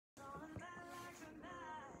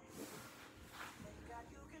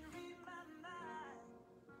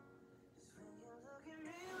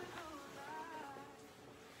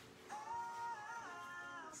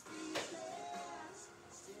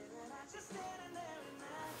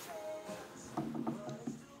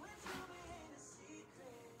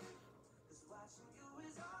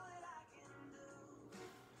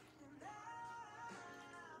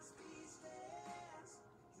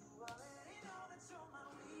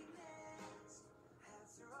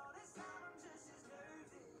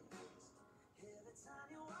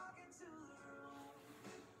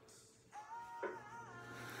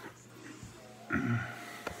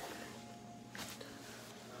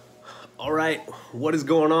All right, what is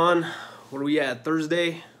going on? What are we at,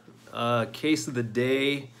 Thursday? Case of the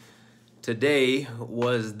day today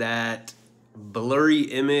was that blurry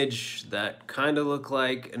image that kind of looked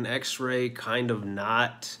like an x-ray, kind of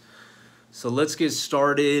not. So let's get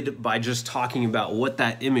started by just talking about what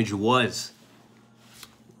that image was.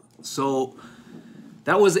 So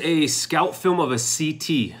that was a scout film of a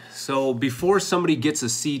CT. So before somebody gets a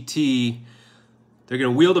CT, they're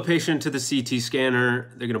gonna wheel the patient to the CT scanner,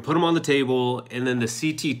 they're gonna put them on the table, and then the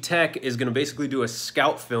CT tech is gonna basically do a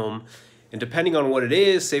scout film. And depending on what it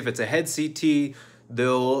is, say if it's a head CT,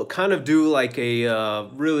 they'll kind of do like a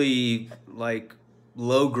really like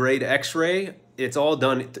low grade x-ray. It's all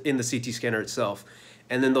done in the CT scanner itself.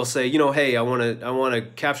 And then they'll say, you know, hey, I wanna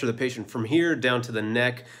capture the patient from here down to the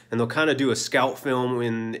neck, and they'll kind of do a scout film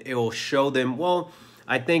and it will show them, well,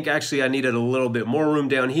 I think actually I needed a little bit more room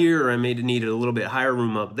down here, or I may needed a little bit higher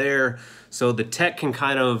room up there. So the tech can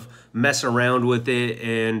kind of mess around with it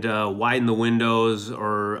and widen the windows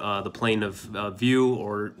or the plane of view,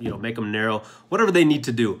 or make them narrow, whatever they need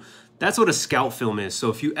to do. That's what a scout film is. So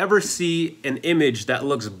if you ever see an image that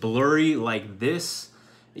looks blurry like this,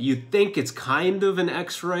 you think it's kind of an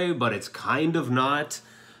x-ray, but it's kind of not.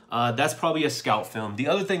 That's probably a scout film. The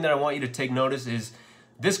other thing that I want you to take notice is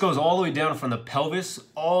this goes all the way down from the pelvis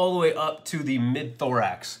all the way up to the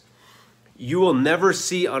mid-thorax. You will never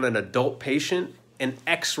see on an adult patient an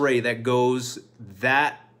x-ray that goes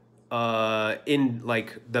that in,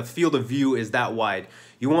 like, the field of view is that wide.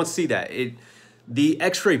 You won't see that. The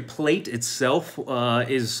x-ray plate itself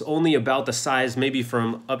is only about the size maybe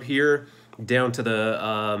from up here down to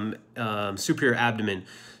the superior abdomen.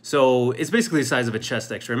 So it's basically the size of a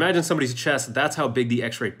chest x-ray. Imagine somebody's chest, that's how big the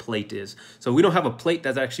x-ray plate is. So we don't have a plate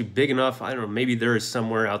that's actually big enough. I don't know, maybe there is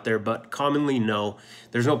somewhere out there, but commonly no.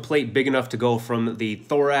 There's no plate big enough to go from the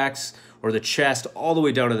thorax or the chest all the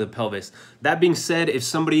way down to the pelvis. That being said, if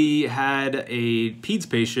somebody had a peds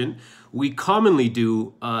patient, we commonly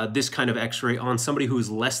do this kind of x-ray on somebody who is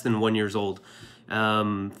less than 1 year old.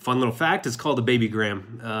 Fun little fact, it's called a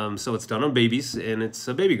babygram. So it's done on babies, and it's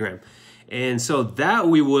a babygram. And so that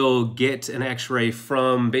we will get an x-ray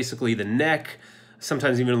from basically the neck,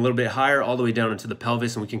 sometimes even a little bit higher, all the way down into the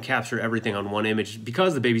pelvis, and we can capture everything on one image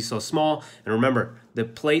because the baby's so small. And remember, the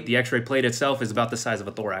plate, the x-ray plate itself, is about the size of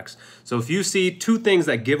a thorax. So if you see two things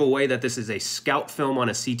that give away that this is a scout film on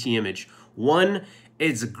a CT image, one,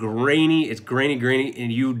 it's grainy,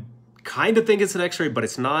 and you kind of think it's an x-ray, but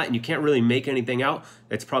it's not, and you can't really make anything out,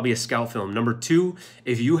 it's probably a scout film. Number two,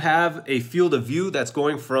 if you have a field of view that's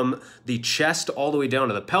going from the chest all the way down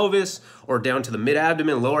to the pelvis or down to the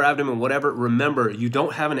mid-abdomen, lower abdomen, whatever, remember, you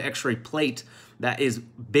don't have an x-ray plate that is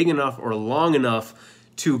big enough or long enough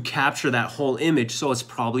to capture that whole image, so it's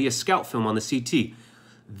probably a scout film on the CT.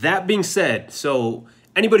 That being said, so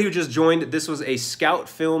anybody who just joined, this was a scout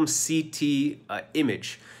film CT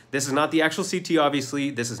image. This is not the actual CT, obviously.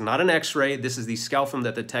 This is not an x-ray. This is the scout film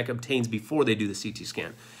that the tech obtains before they do the CT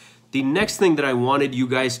scan. The next thing that I wanted you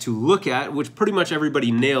guys to look at, which pretty much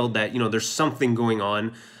everybody nailed, that there's something going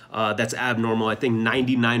on that's abnormal. I think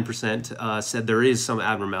 99% said there is some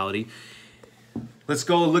abnormality. Let's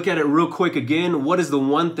go look at it real quick again. What is the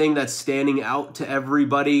one thing that's standing out to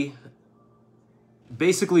everybody?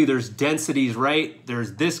 Basically, there's densities, right?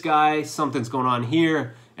 There's this guy, something's going on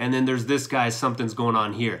here. And then there's this guy, something's going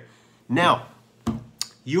on here. Now,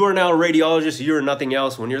 you are now a radiologist, you are nothing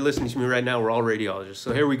else. When you're listening to me right now, we're all radiologists.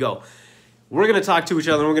 So here we go. We're gonna talk to each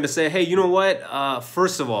other and we're gonna say, hey, you know what?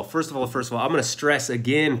 First of all, I'm gonna stress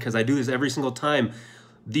again, because I do this every single time.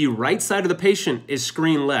 The right side of the patient is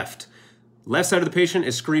screen left. Left side of the patient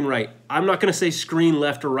is screen right. I'm not gonna say screen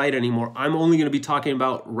left or right anymore. I'm only gonna be talking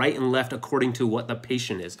about right and left according to what the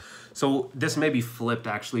patient is. So this may be flipped,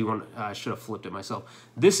 actually. When I should have flipped it myself.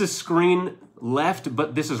 This is screen left,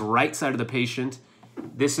 but this is right side of the patient.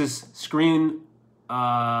 This is screen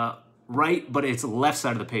right, but it's left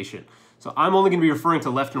side of the patient. So I'm only gonna be referring to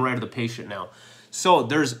left and right of the patient now. So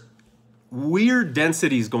there's weird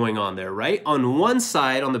densities going on there, right? On one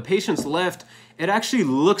side, on the patient's left, it actually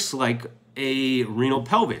looks like a renal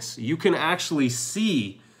pelvis. You can actually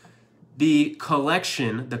see the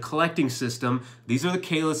collecting system. These are the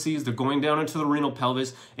calyces, they're going down into the renal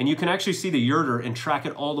pelvis, and you can actually see the ureter and track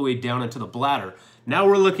it all the way down into the bladder. Now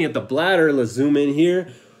we're looking at the bladder. Let's zoom in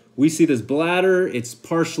here. We see this bladder, it's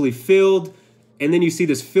partially filled, and then you see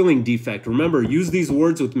this filling defect. Remember, use these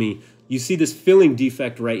words with me. You see this filling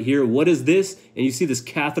defect right here. What is this? And you see this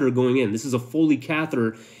catheter going in. This is a Foley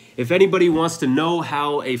catheter. If anybody wants to know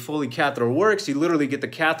how a Foley catheter works, you literally get the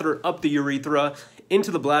catheter up the urethra into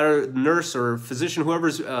the bladder. Nurse or physician,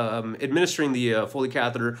 whoever's administering the Foley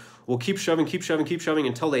catheter, will keep shoving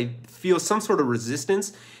until they feel some sort of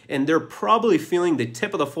resistance, and they're probably feeling the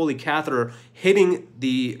tip of the Foley catheter hitting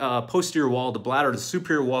the posterior wall of the bladder, the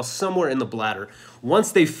superior wall, somewhere in the bladder.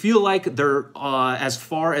 Once they feel like they're as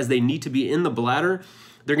far as they need to be in the bladder,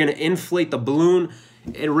 they're going to inflate the balloon.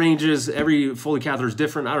 It ranges, every Foley catheter is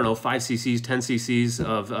different. I don't know, 5 cc's, 10 cc's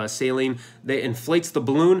of saline. They inflates the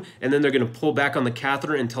balloon, and then they're going to pull back on the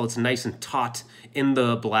catheter until it's nice and taut in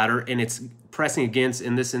the bladder, and it's pressing against,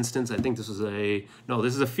 in this instance, I think this is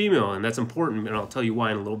this is a female, and that's important, and I'll tell you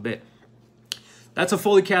why in a little bit. That's a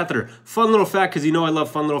Foley catheter. Fun little fact, because you know I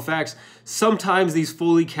love fun little facts. Sometimes these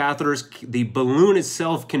Foley catheters, the balloon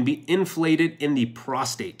itself can be inflated in the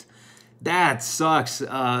prostate. That sucks.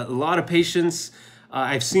 A lot of patients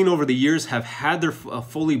I've seen over the years have had their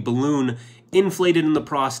Foley balloon inflated in the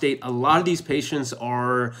prostate. A lot of these patients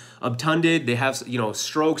are obtunded. They have,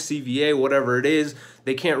 stroke, CVA, whatever it is.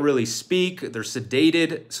 They can't really speak. They're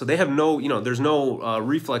sedated. So they have no, there's no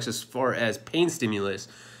reflex as far as pain stimulus.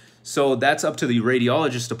 So that's up to the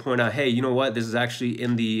radiologist to point out, hey, you know what? This is actually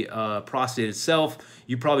in the prostate itself.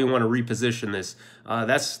 You probably want to reposition this.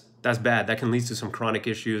 That's bad. That can lead to some chronic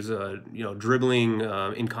issues, dribbling,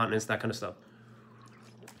 incontinence, that kind of stuff.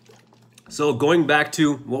 So going back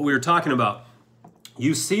to what we were talking about,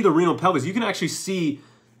 you see the renal pelvis. You can actually see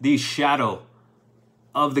the shadow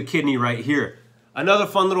of the kidney right here. Another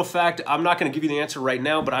fun little fact, I'm not going to give you the answer right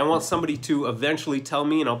now, but I want somebody to eventually tell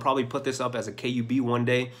me, and I'll probably put this up as a KUB one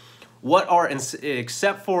day, what are,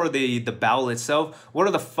 except for the bowel itself, what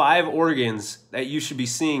are the 5 organs that you should be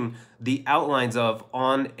seeing the outlines of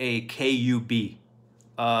on a KUB?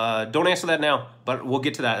 Don't answer that now, but we'll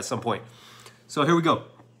get to that at some point. So here we go.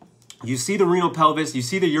 You see the renal pelvis, you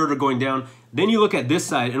see the ureter going down, then you look at this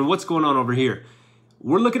side, and what's going on over here?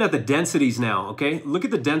 We're looking at the densities now, okay? Look at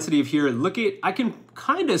the density of here. I can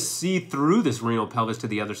kind of see through this renal pelvis to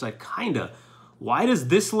the other side, kind of. Why does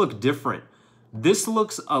this look different? This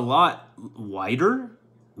looks a lot whiter,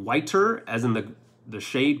 as in the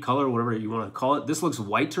shade, color, whatever you want to call it. This looks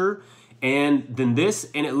whiter than this,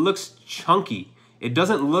 and it looks chunky. It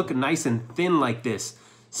doesn't look nice and thin like this.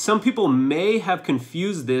 Some people may have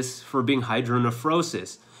confused this for being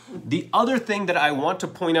hydronephrosis. The other thing that I want to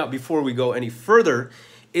point out before we go any further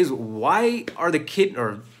is why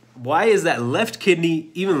is that left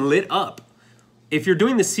kidney even lit up? If you're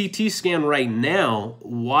doing the CT scan right now,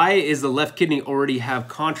 why is the left kidney already have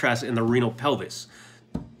contrast in the renal pelvis?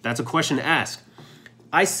 That's a question to ask.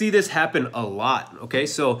 I see this happen a lot, okay?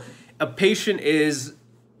 So a patient is,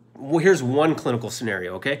 well, here's one clinical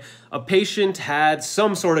scenario, okay? A patient had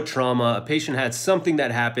some sort of trauma, a patient had something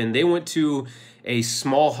that happened, they went to a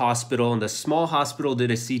small hospital, and the small hospital did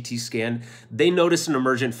a CT scan. They noticed an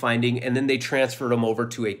emergent finding, and then they transferred them over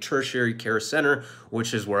to a tertiary care center,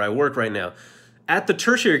 which is where I work right now. At the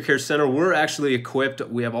tertiary care center, we're actually equipped.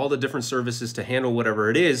 We have all the different services to handle whatever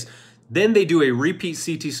it is. Then they do a repeat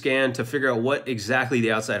CT scan to figure out what exactly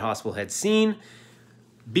the outside hospital had seen.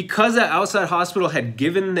 Because that outside hospital had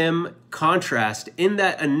given them contrast in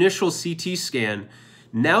that initial CT scan,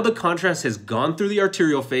 now the contrast has gone through the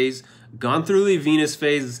arterial phase, gone through the venous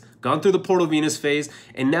phase, gone through the portal venous phase,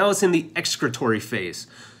 and now it's in the excretory phase.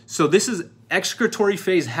 So this is excretory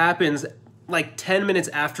phase happens like 10 minutes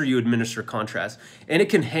after you administer contrast, and it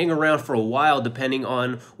can hang around for a while depending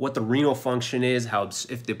on what the renal function is,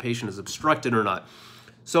 if the patient is obstructed or not.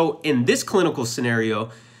 So in this clinical scenario,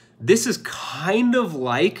 this is kind of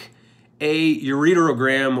like a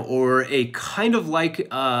ureterogram or a kind of like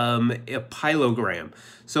a pyelogram.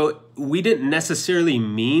 So we didn't necessarily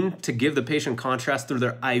mean to give the patient contrast through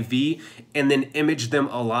their IV and then image them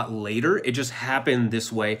a lot later. It just happened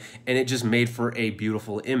this way, and it just made for a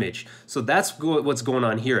beautiful image. So that's what's going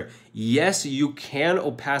on here. Yes, you can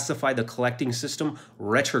opacify the collecting system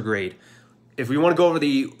retrograde. If we want to go over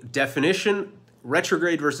the definition,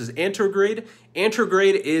 retrograde versus anterograde.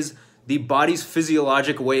 Anterograde is the body's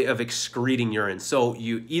physiologic way of excreting urine. So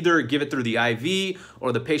you either give it through the IV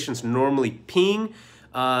or the patient's normally peeing.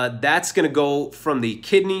 That's going to go from the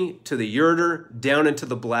kidney to the ureter down into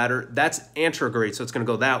the bladder. That's anterograde, so it's going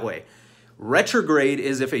to go that way. Retrograde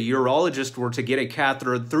is if a urologist were to get a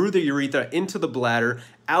catheter through the urethra into the bladder,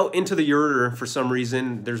 out into the ureter for some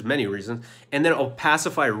reason, there's many reasons, and then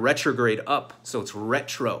opacify retrograde up, so it's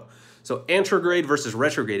retro. So anterograde versus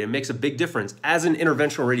retrograde, it makes a big difference. As an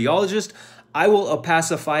interventional radiologist, I will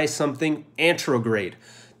opacify something anterograde.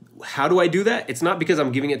 How do I do that? It's not because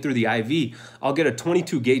I'm giving it through the IV. I'll get a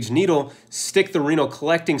 22 gauge needle, stick the renal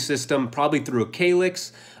collecting system probably through a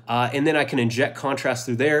calyx, and then I can inject contrast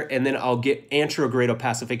through there, and then I'll get anterograde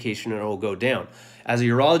opacification and it will go down. As a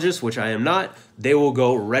urologist, which I am not, they will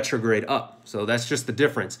go retrograde up. So that's just the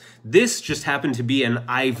difference. This just happened to be an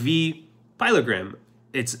IV pyelogram.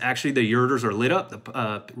 It's actually the ureters are lit up,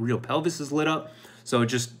 the renal pelvis is lit up. So it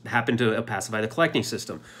just happened to pacify the collecting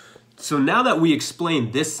system. So now that we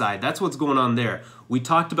explained this side, that's what's going on there. We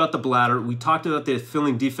talked about the bladder. We talked about the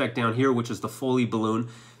filling defect down here, which is the Foley balloon.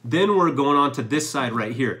 Then we're going on to this side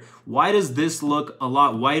right here. Why does this look a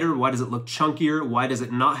lot whiter? Why does it look chunkier? Why does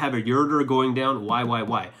it not have a ureter going down? Why?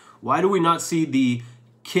 Why do we not see the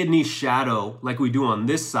kidney shadow like we do on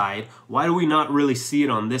this side? Why do we not really see it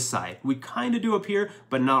on this side? We kind of do up here,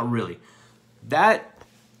 but not really. Sorry,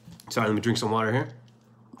 let me drink some water here.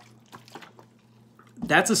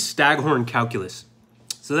 That's a Staghorn calculus.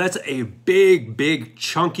 So that's a big,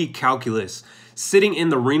 chunky calculus sitting in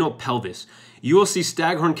the renal pelvis. You will see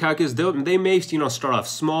Staghorn calculus, they may start off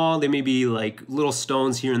small, they may be like little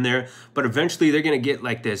stones here and there, but eventually they're gonna get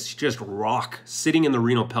like this just rock sitting in the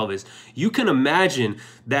renal pelvis. You can imagine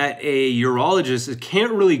that a urologist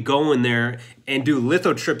can't really go in there and do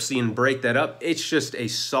lithotripsy and break that up. It's just a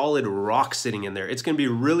solid rock sitting in there. It's gonna be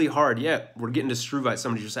really hard. Yeah, we're getting to Struvite,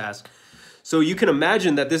 somebody just asked. So you can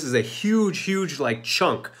imagine that this is a huge like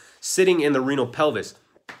chunk sitting in the renal pelvis.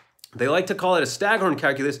 They like to call it a Staghorn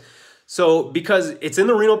calculus. So because it's in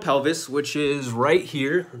the renal pelvis, which is right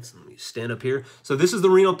here. Let me stand up here. So this is the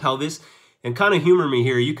renal pelvis, and kind of humor me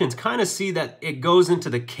here. You can kind of see that it goes into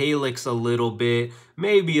the calyx a little bit,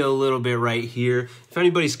 maybe a little bit right here. If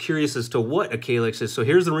anybody's curious as to what a calyx is, so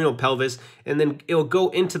here's the renal pelvis, and then it'll go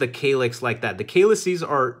into the calyx like that. The calyces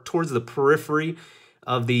are towards the periphery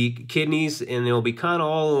of the kidneys, and it'll be kind of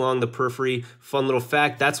all along the periphery. Fun little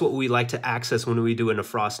fact, that's what we like to access when we do a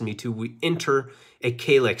nephrostomy too. We enter a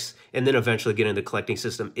calyx and then eventually get into the collecting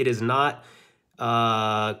system. It is not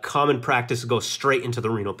common practice to go straight into the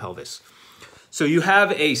renal pelvis. So you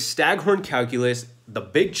have a Staghorn calculus, the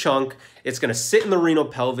big chunk. It's going to sit in the renal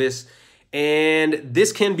pelvis, and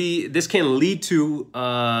this can lead to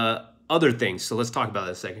other things. So let's talk about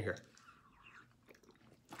that a second here.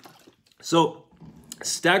 So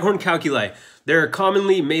Staghorn calculi, they're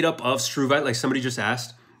commonly made up of struvite, like somebody just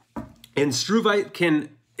asked. And struvite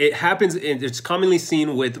it's commonly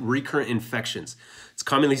seen with recurrent infections. It's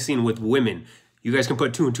commonly seen with women. You guys can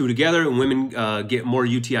put 2 and 2 together, and women get more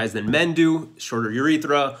UTIs than men do, shorter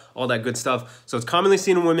urethra, all that good stuff. So it's commonly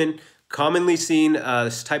seen in women, commonly seen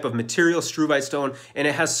this type of material, struvite stone, and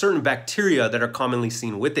it has certain bacteria that are commonly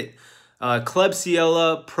seen with it.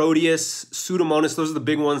 Klebsiella, Proteus, Pseudomonas, those are the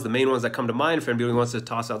big ones, the main ones that come to mind. If anybody wants to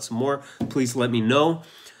toss out some more, please let me know.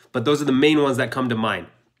 But those are the main ones that come to mind.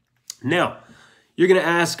 Now, you're gonna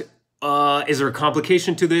ask, is there a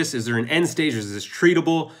complication to this? Is there an end stage? Is this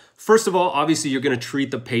treatable? First of all, obviously you're gonna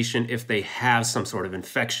treat the patient if they have some sort of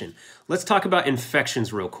infection. Let's talk about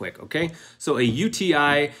infections real quick, okay? So a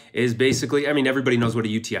UTI is basically, everybody knows what a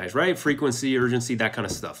UTI is, right? Frequency, urgency, that kind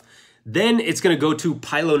of stuff. Then it's going to go to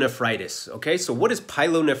pyelonephritis, okay? So what is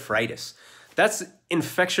pyelonephritis? That's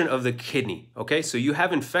infection of the kidney, okay? So you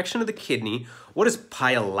have infection of the kidney. What is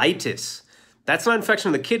pyelitis? That's not infection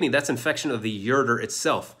of the kidney, that's infection of the ureter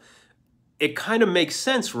itself. It kind of makes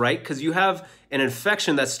sense, right? Because you have an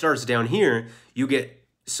infection that starts down here,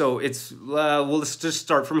 let's just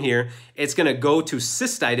start from here. It's going to go to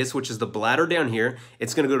cystitis, which is the bladder down here.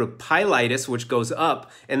 It's going to go to pyelitis, which goes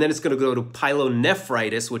up, and then it's going to go to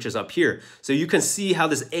pyelonephritis, which is up here. So you can see how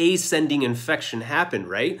this ascending infection happened,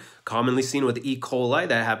 right? Commonly seen with E. coli,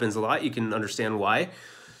 that happens a lot. You can understand why.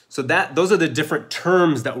 So those are the different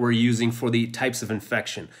terms that we're using for the types of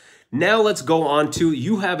infection. Now let's go on to,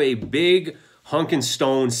 you have a big hunkin'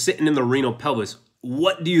 stone sitting in the renal pelvis.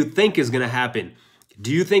 What do you think is going to happen?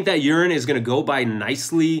 Do you think that urine is going to go by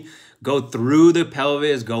nicely, go through the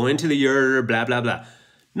pelvis, go into the ureter, blah, blah, blah?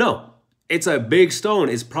 No, it's a big stone.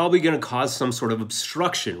 It's probably going to cause some sort of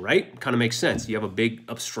obstruction, right? Kind of makes sense. You have a big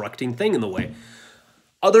obstructing thing in the way.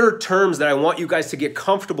 Other terms that I want you guys to get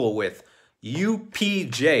comfortable with,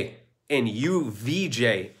 UPJ and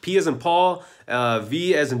UVJ. P as in Paul,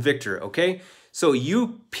 V as in Victor, okay? So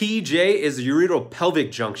UPJ is the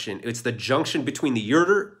ureteropelvic junction. It's the junction between the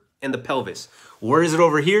ureter and the pelvis. Where is it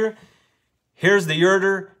over here? Here's the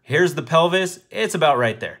ureter, here's the pelvis. It's about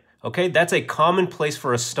right there, okay? That's a common place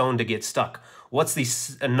for a stone to get stuck.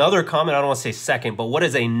 What's another common, I don't want to say second, but what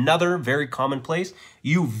is another very common place?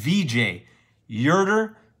 UVJ,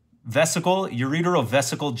 ureter vesicle,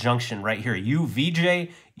 ureterovesical junction right here.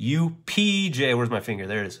 UVJ, UPJ, where's my finger?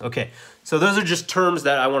 There it is. Okay, so those are just terms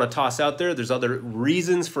that I want to toss out there. There's other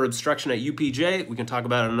reasons for obstruction at UPJ. We can talk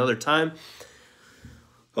about it another time.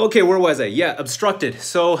 Okay, where was I? Yeah, obstructed.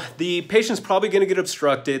 So the patient's probably going to get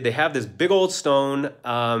obstructed. They have this big old stone.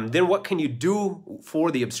 Then what can you do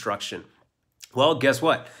for the obstruction? Well, guess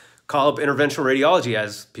what? Call up interventional radiology,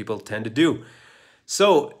 as people tend to do.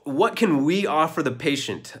 So what can we offer the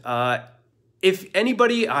patient? If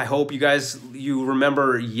anybody, I hope you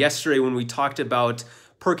remember yesterday when we talked about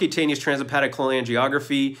percutaneous transhepatic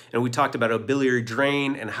cholangiography and we talked about a biliary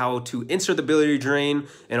drain and how to insert the biliary drain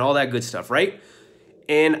and all that good stuff, right?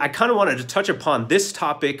 And I kind of wanted to touch upon this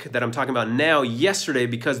topic that I'm talking about now yesterday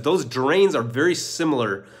because those drains are very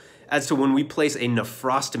similar as to when we place a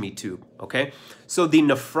nephrostomy tube, okay? So the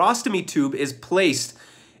nephrostomy tube is placed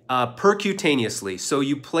percutaneously. So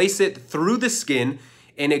you place it through the skin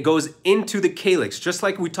and it goes into the calyx, just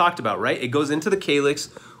like we talked about, right? It goes into the calyx,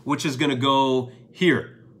 which is gonna go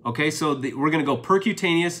here, okay? So we're gonna go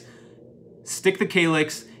percutaneous, stick the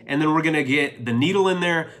calyx, and then we're gonna get the needle in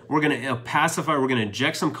there, we're gonna pacify, we're gonna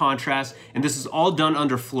inject some contrast, and this is all done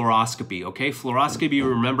under fluoroscopy, okay? Fluoroscopy,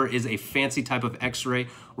 remember, is a fancy type of x-ray,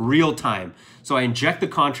 real time. So I inject the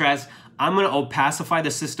contrast, I'm gonna opacify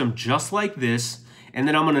the system just like this, and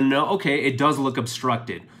then I'm gonna know, okay, it does look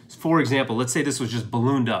obstructed. For example, let's say this was just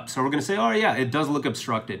ballooned up. So we're gonna say, oh yeah, it does look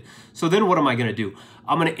obstructed. So then what am I gonna do?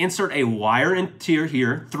 I'm gonna insert a wire into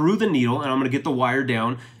here through the needle, and I'm gonna get the wire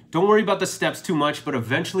down. Don't worry about the steps too much, but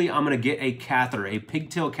eventually I'm gonna get a catheter, a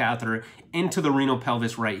pigtail catheter, into the renal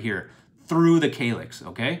pelvis right here, through the calyx,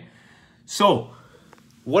 okay? So,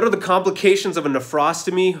 what are the complications of a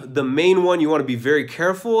nephrostomy? The main one, you wanna be very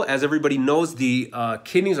careful. As everybody knows, the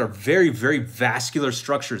kidneys are very, very vascular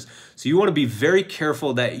structures. So you wanna be very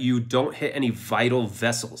careful that you don't hit any vital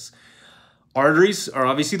vessels. Arteries are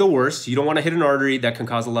obviously the worst. You don't wanna hit an artery, that can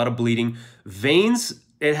cause a lot of bleeding. Veins,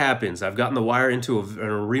 it happens. I've gotten the wire into a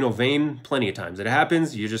renal vein plenty of times. It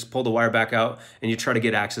happens, you just pull the wire back out and you try to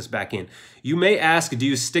get access back in. You may ask, do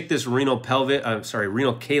you stick this renal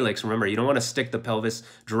calyx? Remember, you don't want to stick the pelvis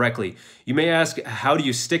directly. You may ask, how do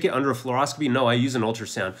you stick it under a fluoroscopy? No, I use an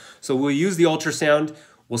ultrasound. So we'll use the ultrasound,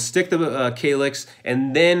 we'll stick the calyx,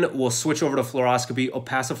 and then we'll switch over to fluoroscopy,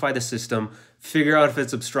 opacify the system, figure out if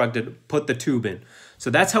it's obstructed, put the tube in.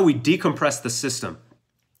 So that's how we decompress the system.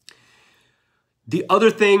 The other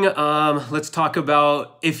thing, let's talk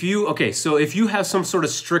about if you have some sort of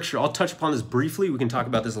stricture, I'll touch upon this briefly, we can talk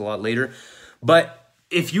about this a lot later, but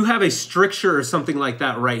if you have a stricture or something like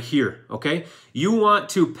that right here, okay, you want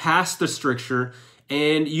to pass the stricture,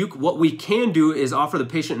 and what we can do is offer the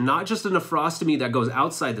patient not just a nephrostomy that goes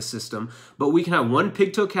outside the system, but we can have one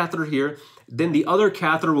pigtail catheter here, then the other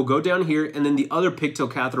catheter will go down here, and then the other pigtail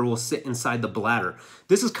catheter will sit inside the bladder.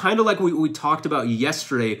 This is kind of like we talked about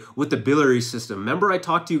yesterday with the biliary system. Remember I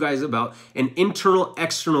talked to you guys about an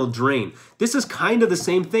internal-external drain. This is kind of the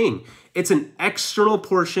same thing. It's an external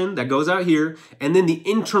portion that goes out here, and then the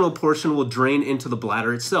internal portion will drain into the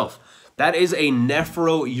bladder itself. That is a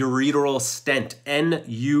nephroureteral stent,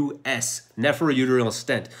 N-U-S, nephroureteral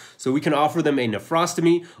stent. So we can offer them a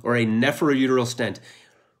nephrostomy or a nephroureteral stent.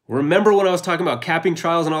 Remember when I was talking about capping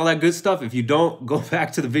trials and all that good stuff? If you don't, go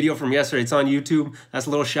back to the video from yesterday. It's on YouTube. That's a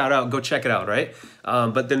little shout out. Go check it out, right?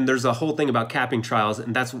 But then there's a whole thing about capping trials,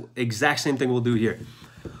 and that's the exact same thing we'll do here.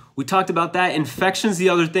 We talked about that. Infection's the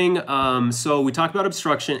other thing. So we talked about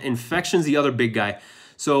obstruction. Infection's the other big guy.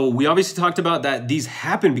 So we obviously talked about that these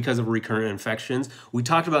happen because of recurrent infections. We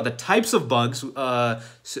talked about the types of bugs. What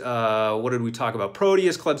did we talk about?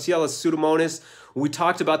 Proteus, Klebsiella, Pseudomonas. We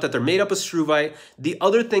talked about that they're made up of struvite. The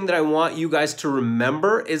other thing that I want you guys to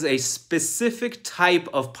remember is a specific type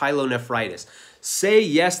of pyelonephritis. Say,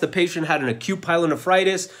 yes, the patient had an acute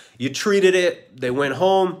pyelonephritis, you treated it, they went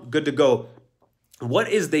home, good to go. What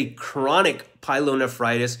is the chronic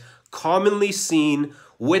pyelonephritis commonly seen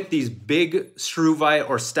with these big struvite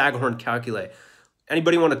or Staghorn calculi?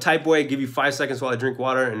 Anybody want to type away, give you 5 seconds while I drink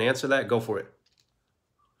water and answer that? Go for it.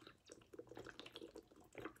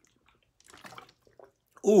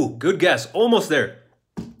 Ooh, good guess. Almost there.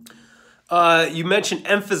 You mentioned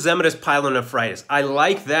emphysematous pyelonephritis. I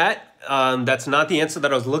like that. That's not the answer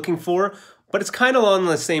that I was looking for, but it's kind of along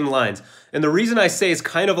the same lines. And the reason I say it's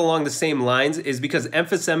kind of along the same lines is because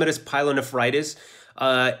emphysematous pyelonephritis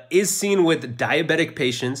is seen with diabetic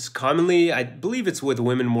patients. Commonly, I believe it's with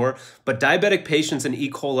women more, but diabetic patients and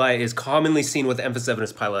E. coli is commonly seen with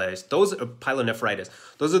emphysematous pyelonephritis.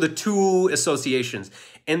 Those are the two associations.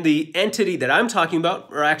 And the entity that I'm talking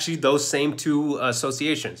about are actually those same two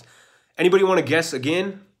associations. Anybody want to guess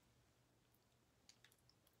again?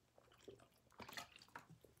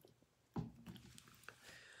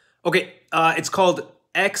 Okay, it's called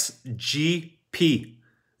XGP.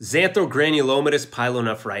 Xanthogranulomatous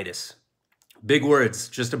pyelonephritis. Big words,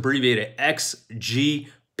 just abbreviate it, XGP.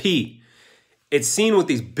 P. It's seen with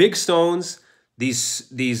these big stones,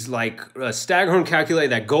 these like Staghorn calculi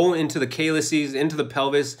that go into the calyces, into the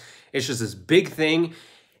pelvis. It's just this big thing.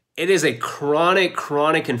 It is a chronic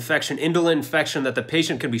infection, indolent infection that the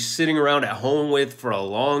patient can be sitting around at home with for a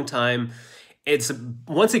long time.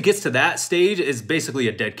 Once it gets to that stage, it's basically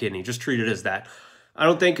a dead kidney. Just treat it as that. I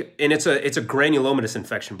don't think, and it's a granulomatous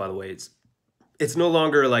infection, by the way. It's no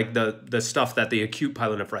longer like the stuff that the acute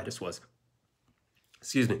pyelonephritis was.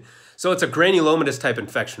 Excuse me. So it's a granulomatous type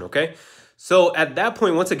infection, okay? So at that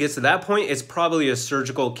point, once it gets to that point, it's probably a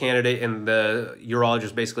surgical candidate, and the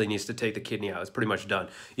urologist basically needs to take the kidney out. It's pretty much done.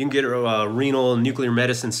 You can get renal, nuclear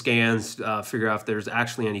medicine scans, figure out if there's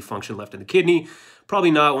actually any function left in the kidney. Probably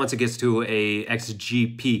not once it gets to a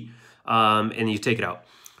XGP, and you take it out.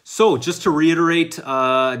 So just to reiterate, did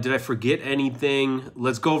I forget anything?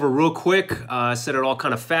 Let's go over real quick. I said it all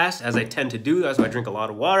kind of fast, as I tend to do. That's why I drink a lot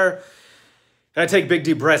of water. And I take big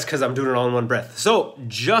deep breaths because I'm doing it all in one breath. So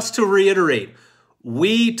just to reiterate,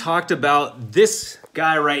 we talked about this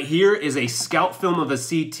guy right here is a scout film of a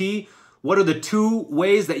CT. What are the two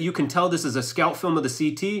ways that you can tell this is a scout film of the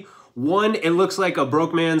CT? One, it looks like a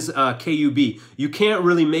broke man's KUB. You can't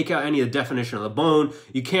really make out any of the definition of the bone.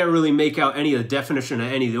 You can't really make out any of the definition of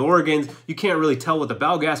any of the organs. You can't really tell what the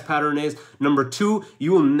bowel gas pattern is. Number two,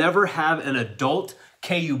 you will never have an adult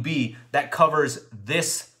KUB that covers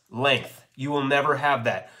this length. You will never have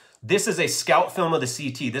that. This is a scout film of the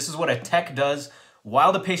CT. This is what a tech does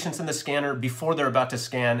while the patient's in the scanner before they're about to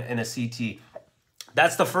scan in a CT.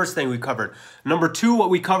 That's the first thing we covered. Number two, what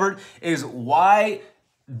we covered is why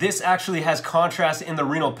this actually has contrast in the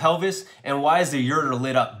renal pelvis and why is the ureter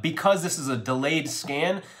lit up? Because this is a delayed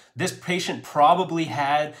scan, this patient probably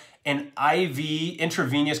had an IV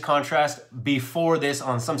intravenous contrast before this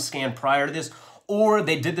on some scan prior to this, or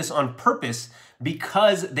they did this on purpose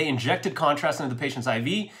because they injected contrast into the patient's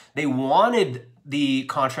IV. They wanted the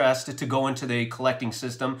contrast to go into the collecting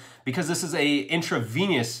system because this is a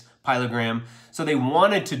intravenous pyelogram. So they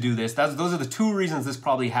wanted to do this. Those are the two reasons this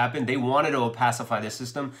probably happened. They wanted to opacify the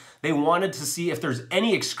system. They wanted to see if there's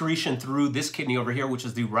any excretion through this kidney over here, which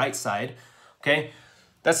is the right side, okay?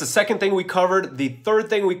 That's the second thing we covered. The third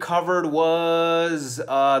thing we covered was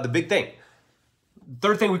the big thing.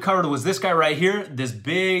 Third thing we covered was this guy right here, this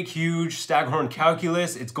big, huge Staghorn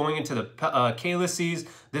calculus. It's going into the calyces.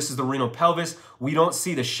 This is the renal pelvis. We don't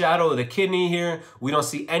see the shadow of the kidney here. We don't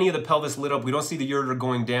see any of the pelvis lit up. We don't see the ureter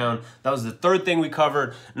going down. That was the third thing we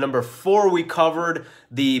covered. Number four, we covered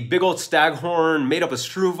the big old Staghorn made up of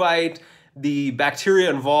Struvite, the bacteria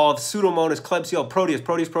involved, Pseudomonas, Klebsiella, Proteus,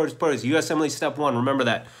 USMLE step one, remember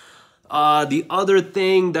that. The other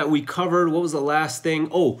thing that we covered, what was the last thing?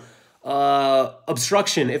 Oh,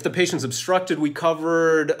 obstruction. If the patient's obstructed, we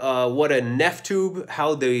covered what a neph tube,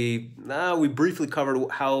 we briefly covered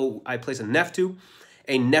how I place a neph tube.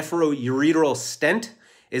 A nephroureteral stent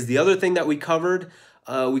is the other thing that we covered.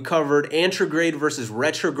 We covered anterograde versus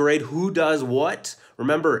retrograde. Who does what?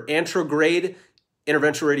 Remember, anterograde,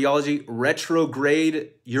 interventional radiology, retrograde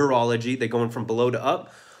urology. They go in from below to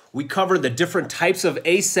up. We covered the different types of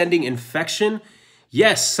ascending infection.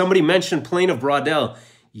 Yes, somebody mentioned plane of Brodel.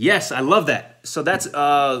 Yes, I love that. So that's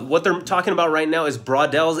what they're talking about right now is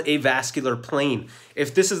Brodel's avascular plane.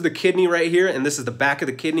 If this is the kidney right here, and this is the back of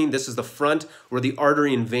the kidney, this is the front where the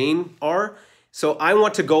artery and vein are. So I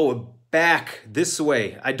want to go back this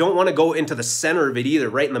way. I don't want to go into the center of it either,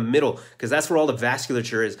 right in the middle, because that's where all the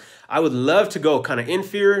vasculature is. I would love to go kind of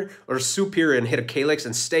inferior or superior and hit a calyx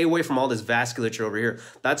and stay away from all this vasculature over here.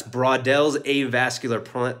 That's Brodel's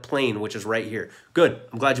avascular plane, which is right here. Good.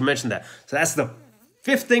 I'm glad you mentioned that. So that's the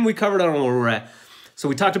fifth thing we covered. I don't know where we're at. So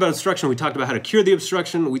we talked about obstruction. We talked about how to cure the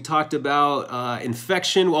obstruction. We talked about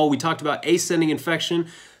infection. Well, we talked about ascending infection.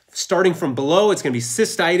 Starting from below, it's going to be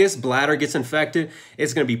cystitis, bladder gets infected.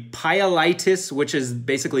 It's going to be pyelitis, which is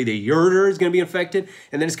basically the ureter is going to be infected.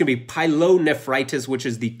 And then it's going to be pyelonephritis, which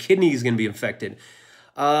is the kidney is going to be infected.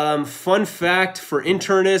 Fun fact for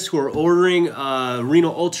internists who are ordering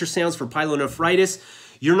renal ultrasounds for pyelonephritis,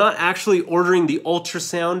 you're not actually ordering the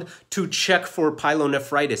ultrasound to check for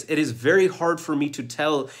pyelonephritis. It is very hard for me to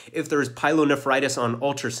tell if there is pyelonephritis on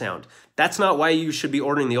ultrasound. That's not why you should be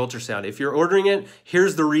ordering the ultrasound. If you're ordering it,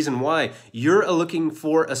 here's the reason why. You're looking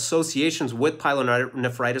for associations with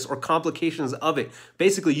pyelonephritis or complications of it.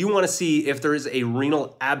 Basically, you want to see if there is a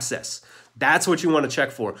renal abscess. That's what you want to check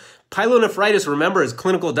for. Pyelonephritis, remember, is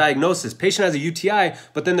clinical diagnosis. Patient has a UTI,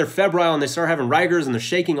 but then they're febrile and they start having rigors and they're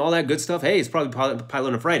shaking, all that good stuff. Hey, it's probably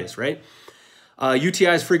pyelonephritis, right?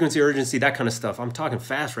 UTIs, frequency, urgency, that kind of stuff. I'm talking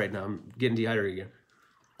fast right now. I'm getting dehydrated again.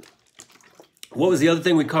 What was the other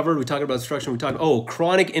thing we covered? We talked about obstruction. We talked, oh,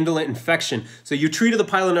 chronic indolent infection. So you treated the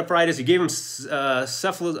pyelonephritis. You gave him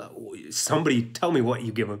somebody tell me what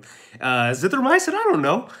you give him. Zithromycin? I don't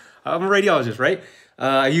know. I'm a radiologist, right?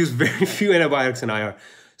 I use very few antibiotics in IR.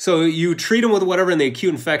 So you treat them with whatever in the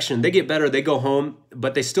acute infection. They get better. They go home,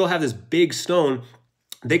 but they still have this big stone.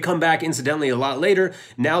 They come back incidentally a lot later.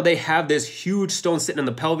 Now they have this huge stone sitting in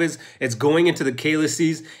the pelvis. It's going into the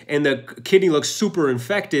calyces, and the kidney looks super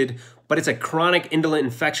infected, but it's a chronic indolent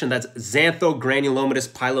infection. That's xanthogranulomatous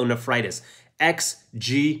pyelonephritis,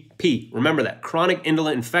 XGP. Remember that, chronic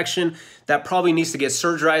indolent infection. That probably needs to get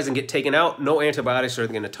surgerized and get taken out. No antibiotics are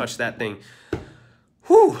going to touch that thing.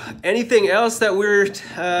 Whew. Anything else that we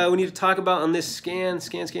need to talk about on this scan?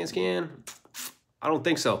 I don't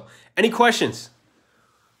think so. Any questions?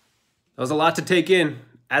 That was a lot to take in.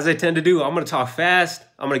 As I tend to do, I'm going to talk fast.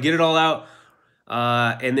 I'm going to get it all out,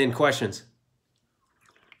 and then questions.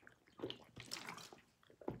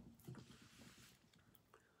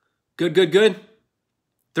 Good.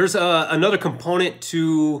 There's another component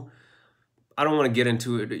to, I don't want to get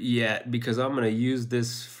into it yet because I'm going to use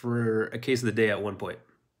this for a case of the day at one point.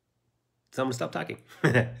 So I'm going to stop talking.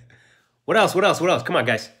 What else? Come on,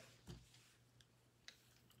 guys.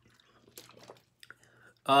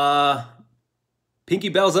 Pinky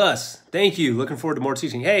bells us. Thank you. Looking forward to more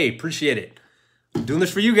teaching. Hey, appreciate it. I'm doing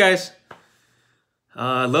this for you guys.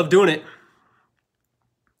 Love doing it.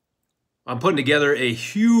 I'm putting together a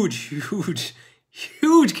huge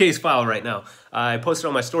case file right now. I posted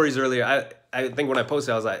on my stories earlier. I think when I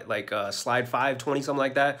posted, I was at like slide 520, something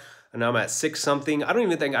like that. And now I'm at 6 something. I don't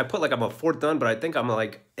even think, I put like I'm a 4th done, but I think I'm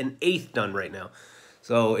like an 8th done right now.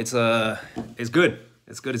 So it's good.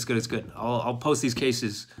 It's good. I'll post these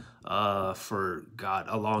cases for, God,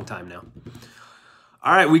 a long time now.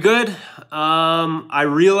 All right, we good? I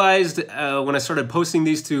realized when I started posting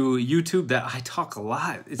these to YouTube that I talk a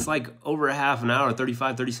lot. It's like over a half an hour,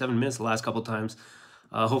 35, 37 minutes the last couple times.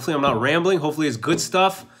 Hopefully I'm not rambling. Hopefully it's good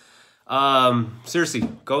stuff. Seriously,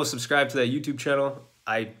 go subscribe to that YouTube channel.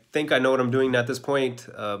 I think I know what I'm doing at this point.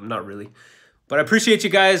 Not really. But I appreciate you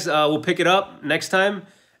guys. We'll pick it up next time.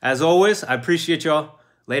 As always, I appreciate y'all.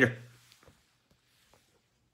 Later.